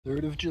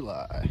3rd of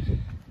July.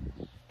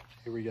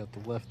 Here we got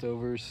the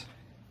leftovers.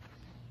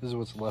 This is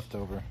what's left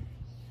over.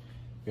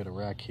 We got a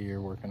rack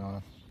here working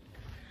on.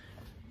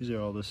 These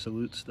are all the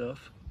salute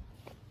stuff.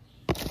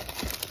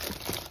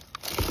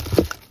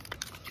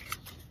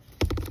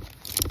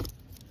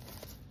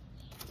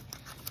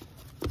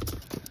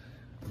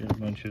 We got a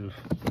bunch of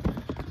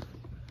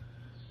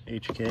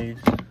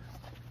HKs.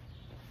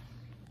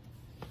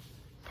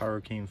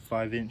 Pyro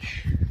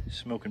 5-inch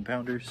smoking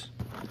pounders.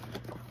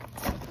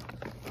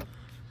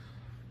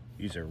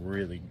 These are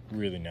really,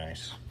 really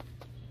nice.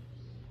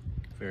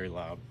 Very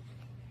loud.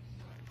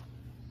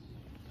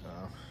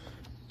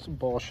 Some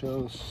ball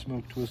shells,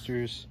 smoke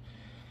twisters,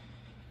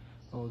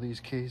 all these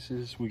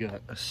cases. We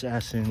got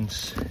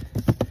assassins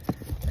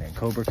and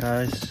Cobra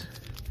Kais.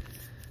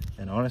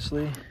 And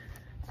honestly,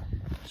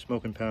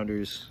 smoking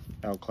pounders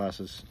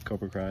outclasses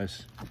Cobra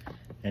Kais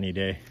any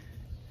day.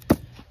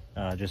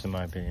 Just in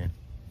my opinion.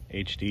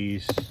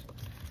 HDs,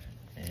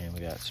 and we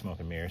got smoke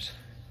and mirrors.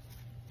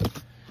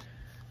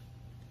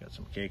 Got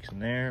some cakes in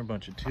there, a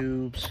bunch of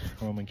tubes,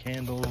 Roman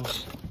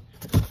candles.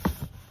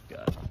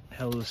 Got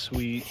hella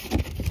sweet.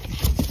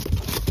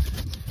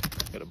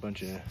 Got a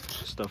bunch of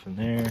stuff in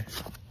there.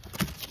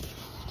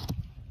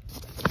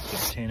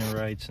 Got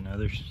tannerites and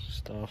other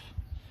stuff.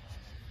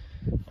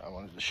 I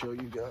wanted to show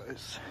you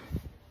guys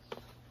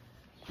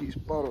these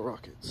bottle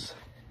rockets.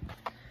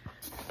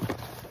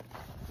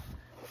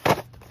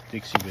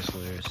 Dixie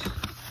whistlers.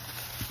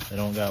 They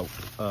don't got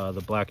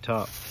the black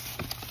top.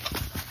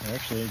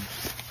 Actually,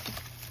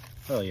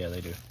 oh yeah,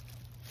 they do.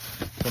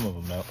 Some of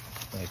them don't.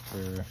 Like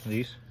for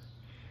these.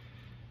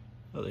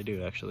 Oh, they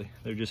do actually.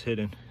 They're just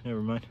hidden.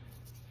 Never mind.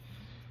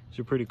 These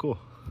are pretty cool.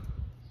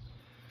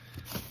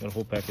 Got a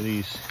whole pack of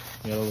these.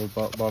 Got a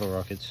little bottle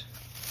rockets.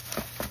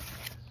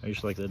 I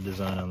just like the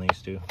design on these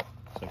too.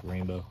 It's like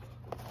rainbow.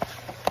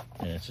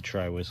 And it's a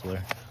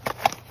tri-whistler.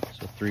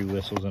 So 3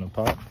 whistles in a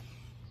pop.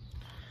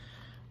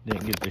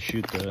 Didn't get to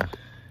shoot the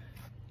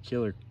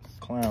killer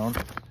clown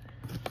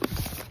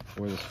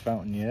for this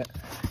fountain yet.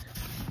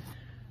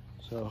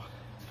 So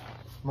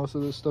most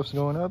of this stuff's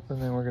going up,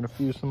 and then we're gonna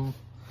fuse some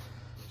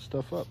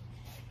stuff up.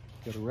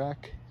 Got a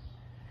rack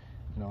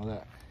and all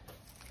that.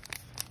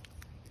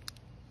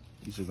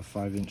 These are the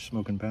 5-inch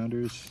smoking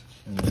pounders,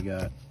 and they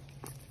got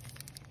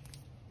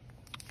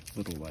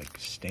little like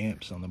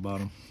stamps on the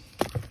bottom.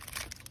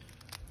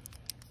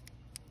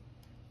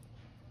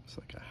 It's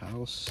like a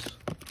house.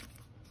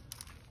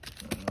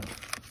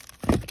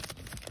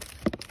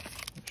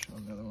 Show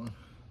another one.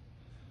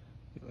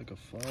 Get like a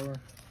flower.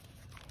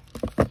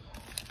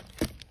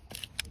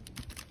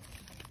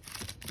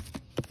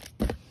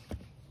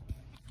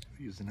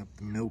 Using up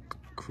the milk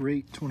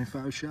crate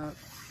 25 shot.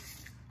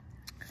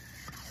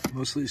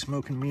 Mostly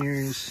smoke and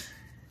mirrors,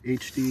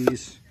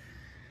 HDs.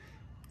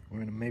 We're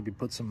gonna maybe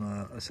put some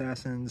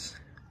assassins.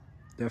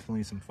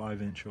 Definitely some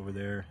 5-inch over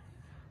there.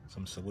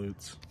 Some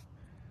salutes.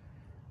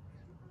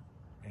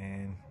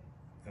 And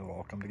it'll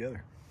all come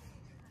together.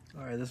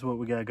 All right, this is what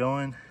we got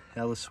going.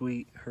 Hella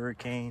sweet,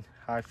 hurricane,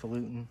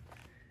 highfalutin,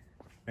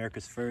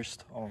 America's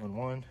first, all in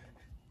one.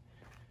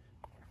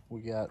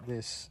 We got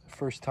this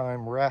first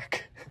time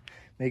rack,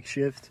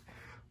 makeshift,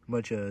 a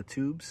bunch of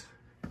tubes.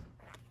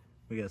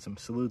 We got some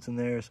salutes in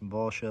there, some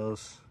ball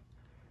shells,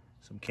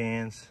 some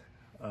cans,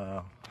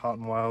 Hot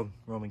and Wild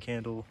Roman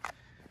candle.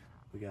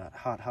 We got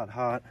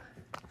hot,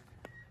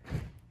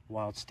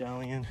 Wild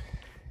Stallion.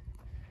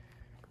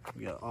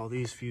 We got all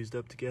these fused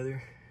up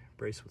together,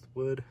 brace with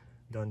wood,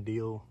 done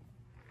deal.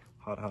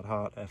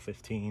 Hot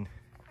F15.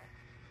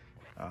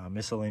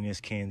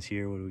 Miscellaneous cans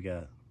here. What do we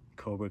got?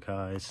 Cobra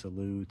Kai,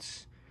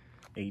 salutes,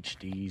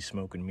 HD,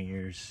 smoke and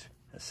mirrors,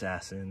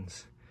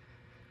 assassins,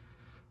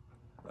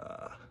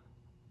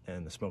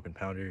 and the smoke and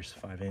pounders,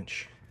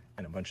 5-inch,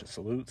 and a bunch of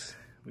salutes.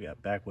 We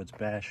got Backwoods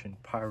Bash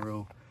and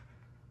Pyro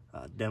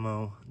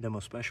demo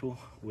special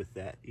with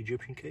that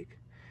Egyptian cake,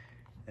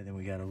 and then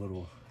we got a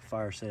little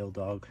fire sale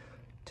dog,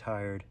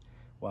 tired,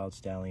 Wild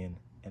Stallion,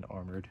 and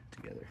armored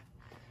together.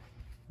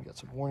 We got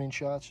some warning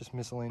shots, just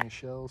miscellaneous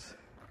shells,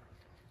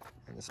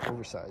 and this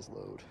oversized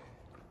load.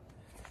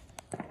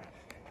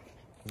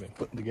 We've been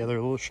putting together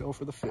a little show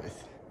for the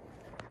 5th.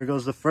 Here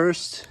goes the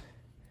first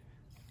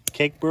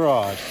cake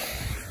barrage.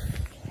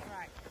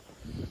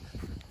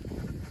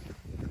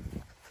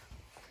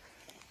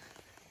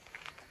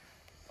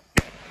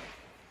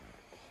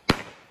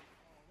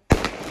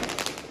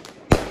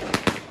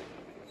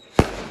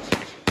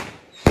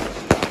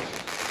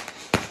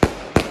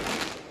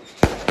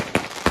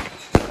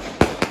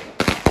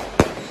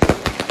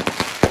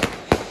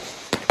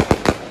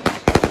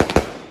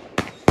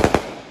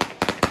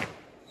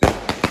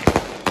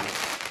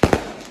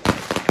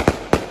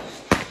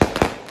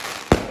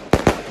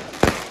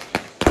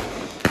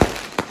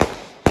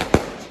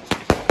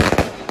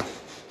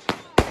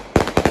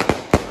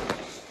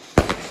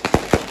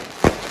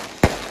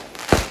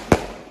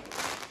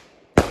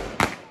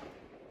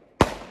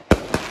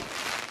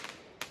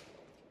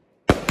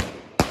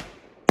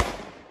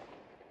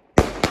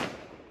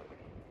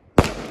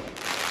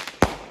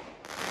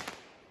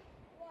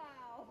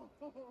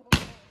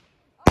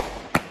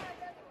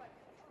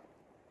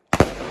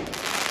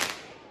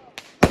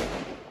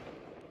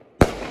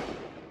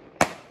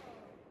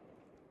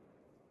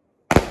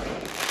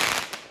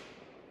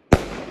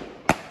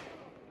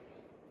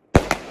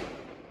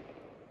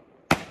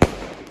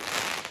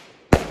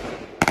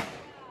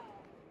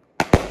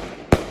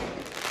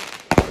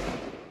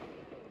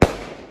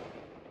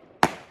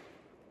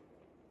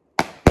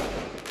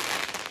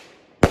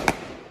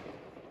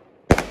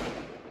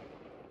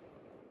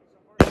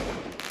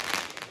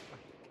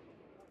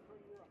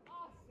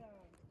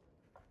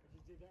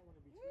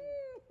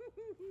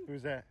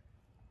 Who's that?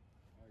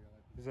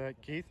 Is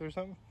that Keith or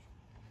something?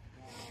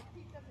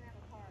 Keith doesn't have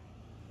a car.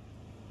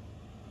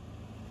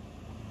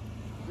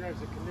 He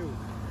drives a canoe.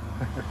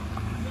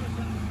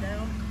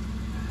 Down.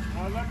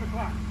 11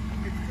 o'clock.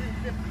 It's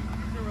 10:50.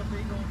 These are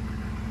illegal.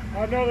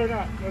 No, they're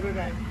not. No, they're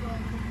not.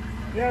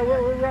 Yeah,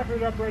 we're wrapping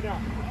it up right now.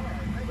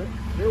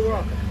 You're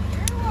welcome.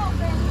 You're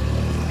welcome.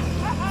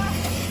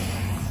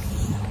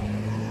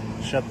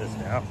 Shut this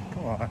down.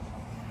 Come on.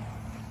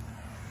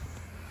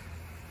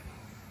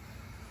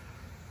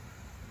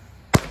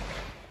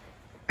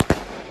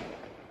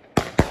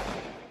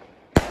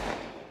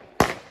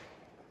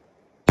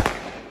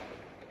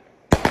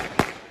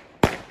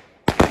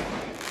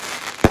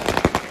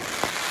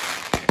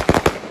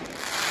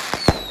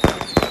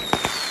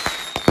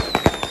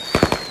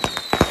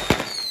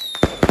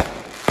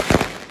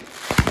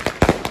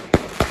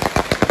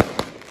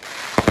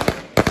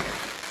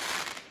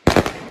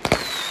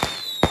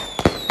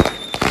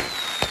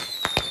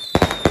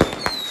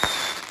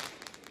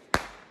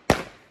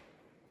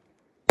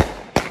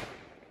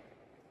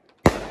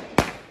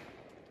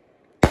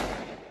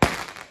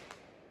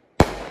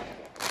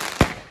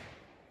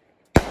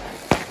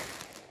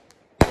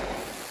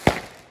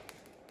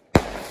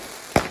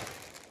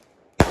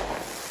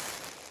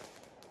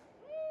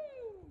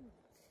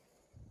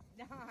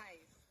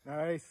 Nice.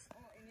 Nice. Oh,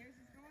 and yours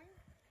is going?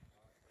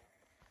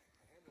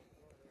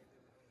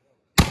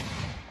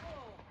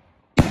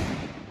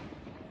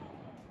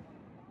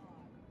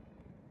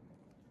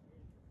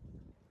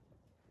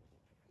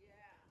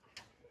 Yeah.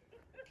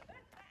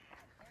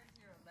 There's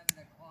your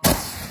 11 o'clock.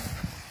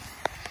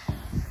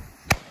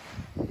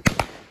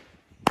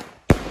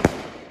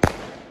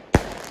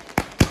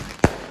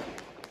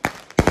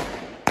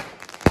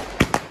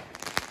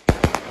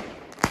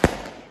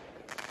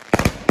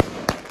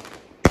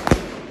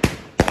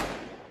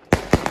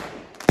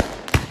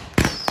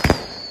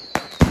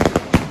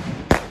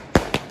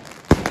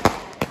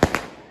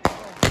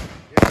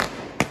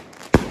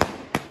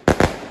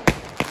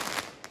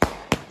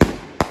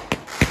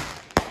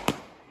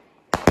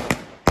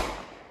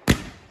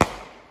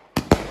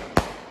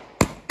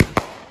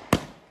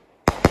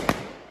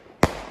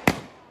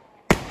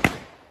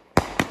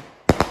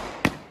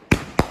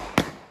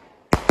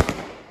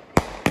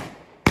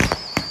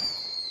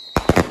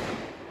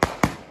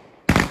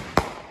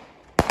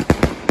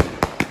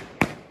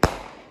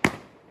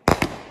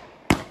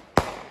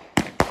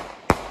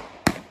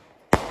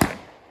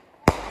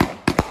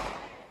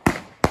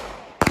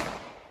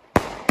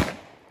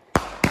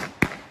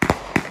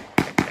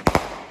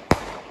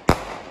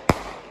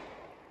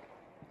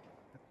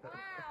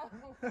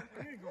 I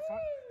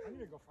need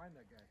to go find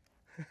that guy.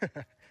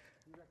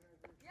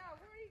 Yeah,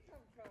 where did he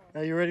come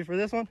from? Are you ready for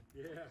this one?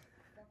 Yeah.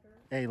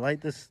 Hey,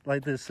 light this.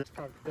 Light this.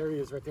 There he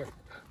is right there.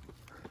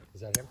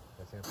 Is that him?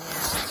 That's him.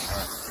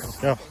 Let's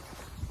go.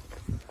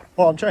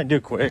 Well, I'm trying to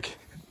do quick.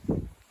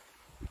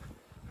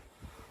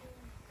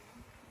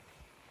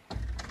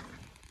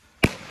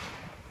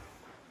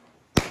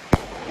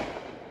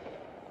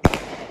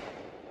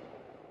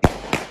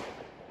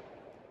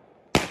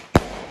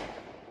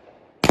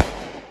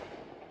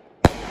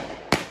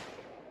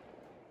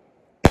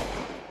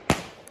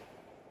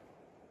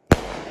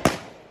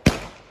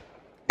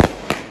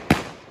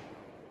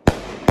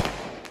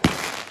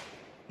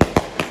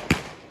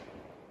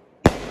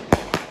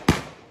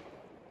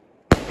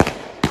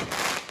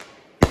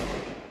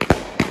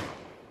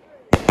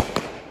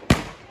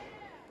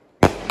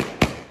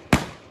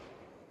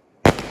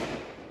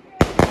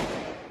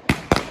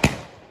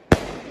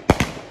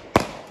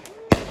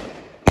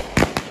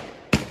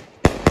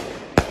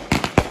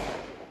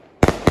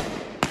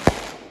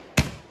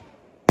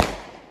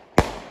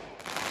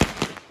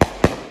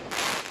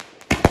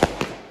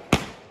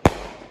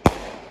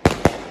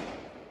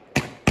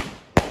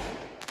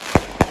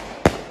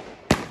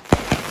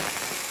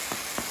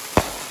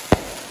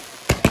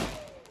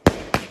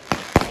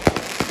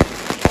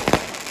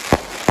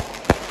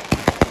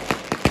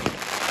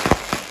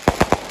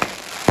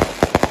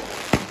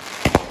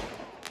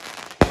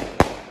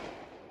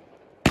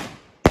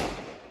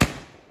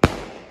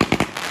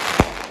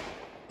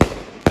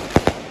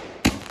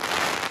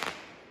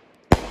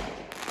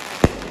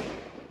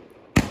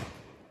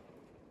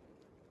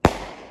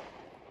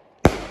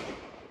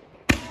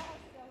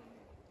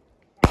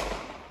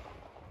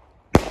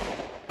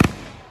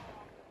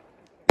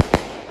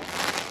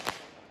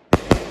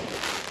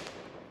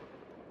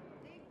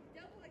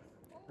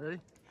 Ready?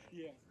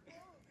 Yeah.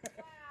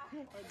 Wow.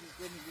 I just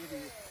didn't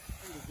really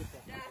get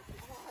that. That's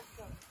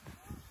awesome.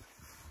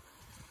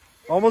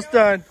 Almost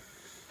done.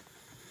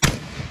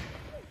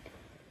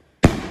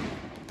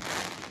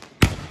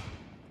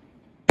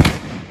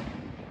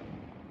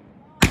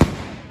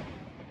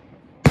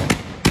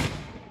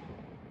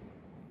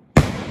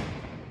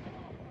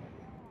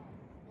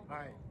 All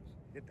right,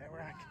 hit that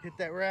rack. Hit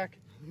that rack.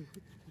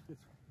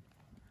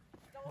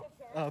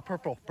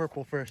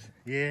 Purple first.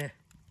 Yeah.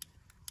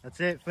 That's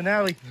it.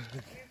 Finale.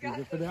 Is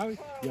it finale?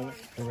 Yeah.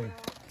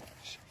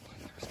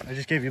 I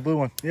just gave you a blue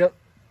one. Yep.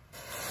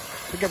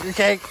 Pick up your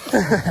cake. All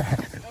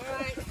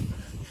right.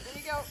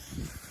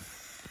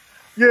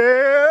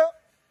 Yeah!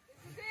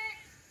 This is it.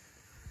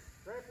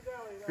 Grand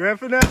finale. Grand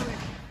finale.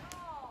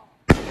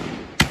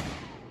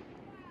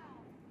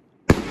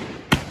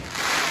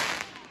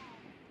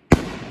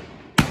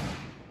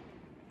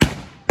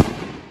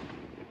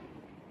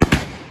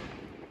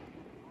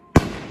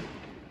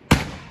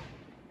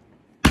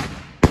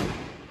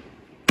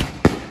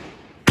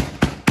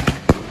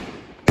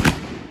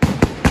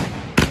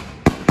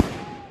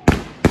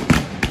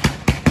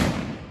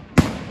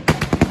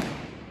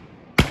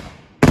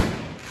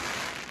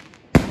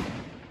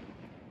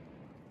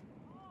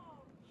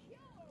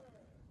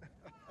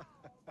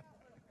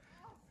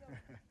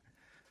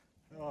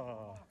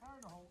 Oh,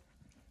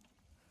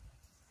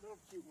 Little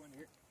cute one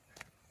here.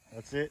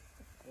 that's it?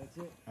 That's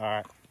it. All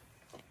right.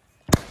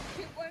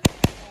 Cute one.